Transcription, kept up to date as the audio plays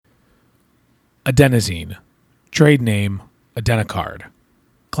Adenosine, trade name Adenocard.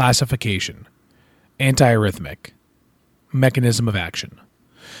 Classification: antiarrhythmic. Mechanism of action: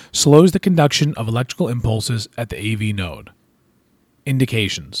 slows the conduction of electrical impulses at the AV node.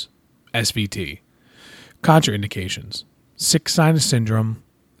 Indications: SVT. Contraindications: sick sinus syndrome,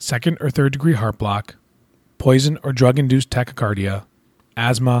 second or third degree heart block, poison or drug-induced tachycardia,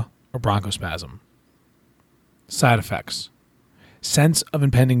 asthma, or bronchospasm. Side effects: sense of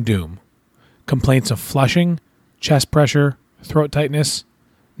impending doom, complaints of flushing, chest pressure, throat tightness,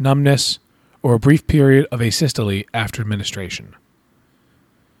 numbness, or a brief period of asystole after administration.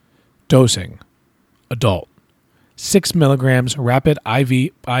 Dosing: adult, 6 milligrams rapid IV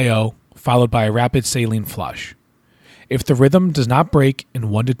IO followed by a rapid saline flush. If the rhythm does not break in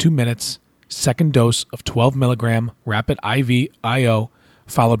 1 to 2 minutes, second dose of 12 milligram rapid IV IO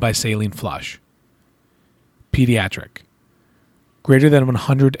followed by saline flush. Pediatric, greater than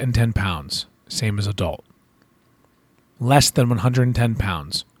 110 pounds, same as adult. Less than 110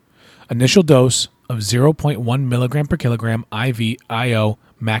 pounds, initial dose of 0.1 milligram per kilogram IV IO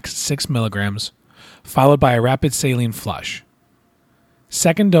max 6 milligrams, followed by a rapid saline flush.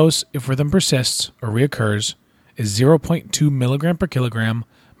 Second dose, if rhythm persists or reoccurs, is 0.2 milligram per kilogram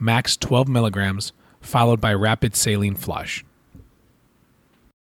max 12 milligrams, followed by rapid saline flush.